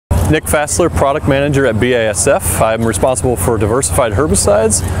Nick Fassler, Product Manager at BASF. I'm responsible for diversified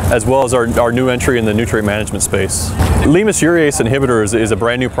herbicides as well as our new entry in the nutrient management space. LIMUS urease inhibitor is a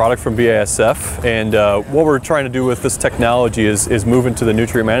brand new product from BASF, and what we're trying to do with this technology is move into the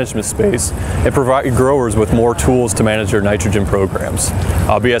nutrient management space and provide growers with more tools to manage their nitrogen programs.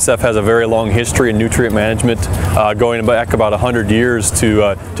 BASF has a very long history in nutrient management, going back about 100 years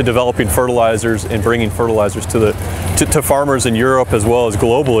to developing fertilizers and bringing fertilizers to farmers in Europe as well as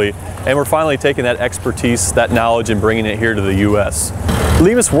globally. And we're finally taking that expertise, that knowledge, and bringing it here to the U.S.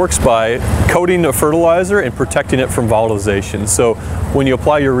 LIMUS works by coating a fertilizer and protecting it from volatilization. So when you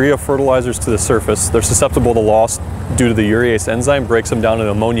apply urea fertilizers to the surface, they're susceptible to loss due to the urease enzyme, breaks them down into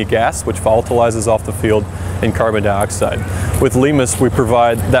ammonia gas, which volatilizes off the field, and carbon dioxide. With LIMUS, we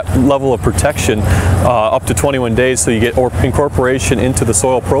provide that level of protection up to 21 days, so you get incorporation into the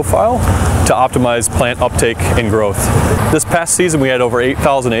soil profile to optimize plant uptake and growth. This past season, we had over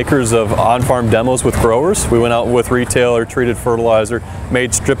 8,000 acres of on-farm demos with growers. We went out with retailer, treated fertilizer,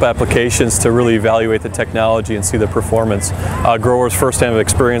 made strip applications to really evaluate the technology and see the performance. Growers firsthand have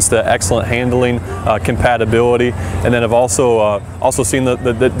experienced the excellent handling, compatibility, and then have also seen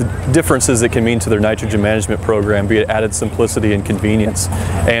the differences it can mean to their nitrogen management program, be it added simplicity and convenience.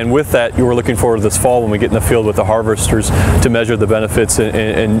 And with that, you were looking forward to this fall when we get in the field with the harvesters to measure the benefits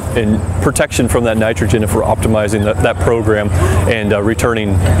and protection from that nitrogen if we're optimizing that program and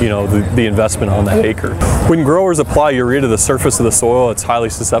returning, the investment on that acre. When growers apply urea to the surface of the soil, it's highly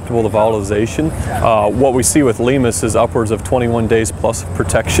susceptible to volatilization. What we see with LIMUS is upwards of 21 days plus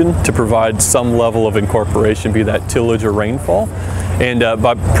protection to provide some level of incorporation, be that tillage or rainfall. And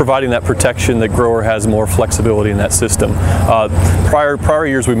by providing that protection, the grower has more flexibility in that system. Prior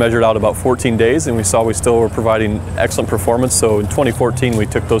years we measured out about 14 days, and we saw we still were providing excellent performance. So in 2014 we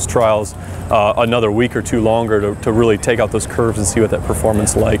took those trials another week or two longer to really take out those curves and see what that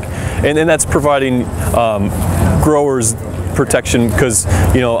performance like. And that's providing growers protection, because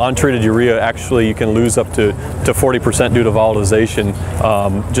untreated urea, actually you can lose up to 40% due to volatilization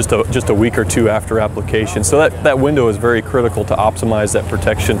just a week or two after application. So that window is very critical to optimize that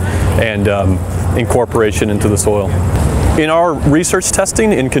protection and incorporation into the soil. In our research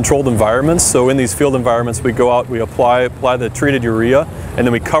testing in controlled environments, so in these field environments, we go out, we apply the treated urea, and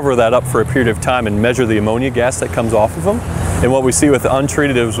then we cover that up for a period of time and measure the ammonia gas that comes off of them. And what we see with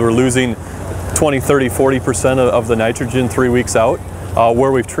untreated is we're losing 20, 30, 40% of the nitrogen 3 weeks out.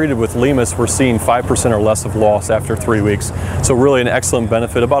 Where we've treated with LIMUS, we're seeing 5% or less of loss after 3 weeks. So really an excellent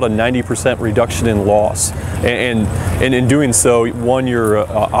benefit, about a 90% reduction in loss. And in doing so, one, you're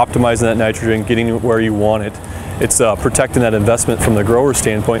optimizing that nitrogen, getting it where you want it. It's protecting that investment from the grower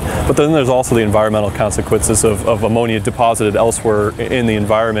standpoint, but then there's also the environmental consequences of ammonia deposited elsewhere in the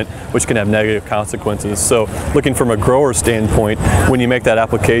environment, which can have negative consequences. So looking from a grower standpoint, when you make that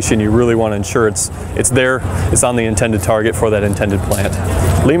application, you really want to ensure it's there, it's on the intended target for that intended plant.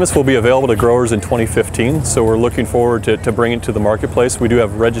 LIMUS will be available to growers in 2015, so we're looking forward to bringing it to the marketplace. We do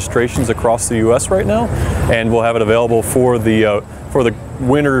have registrations across the U.S. right now, and we'll have it available for the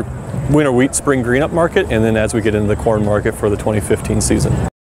winter wheat spring green up market, and then as we get into the corn market for the 2015 season.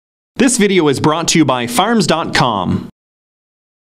 This video is brought to you by Farms.com.